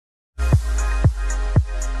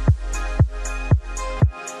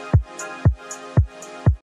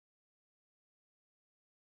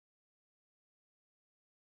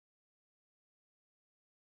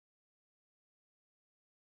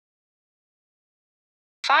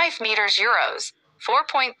5 meters euros,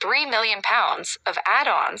 4.3 million pounds of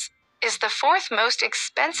add-ons, is the fourth most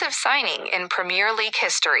expensive signing in Premier League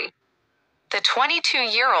history. The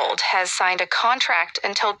 22-year-old has signed a contract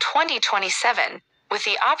until 2027, with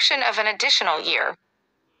the option of an additional year.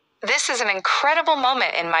 This is an incredible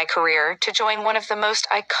moment in my career to join one of the most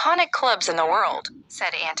iconic clubs in the world,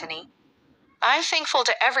 said Anthony. I'm thankful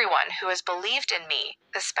to everyone who has believed in me,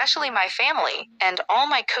 especially my family and all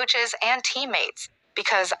my coaches and teammates,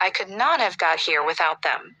 because I could not have got here without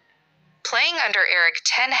them. Playing under Erik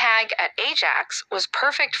ten Hag at Ajax was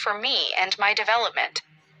perfect for me and my development.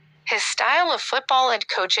 His style of football and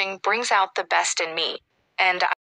coaching brings out the best in me, and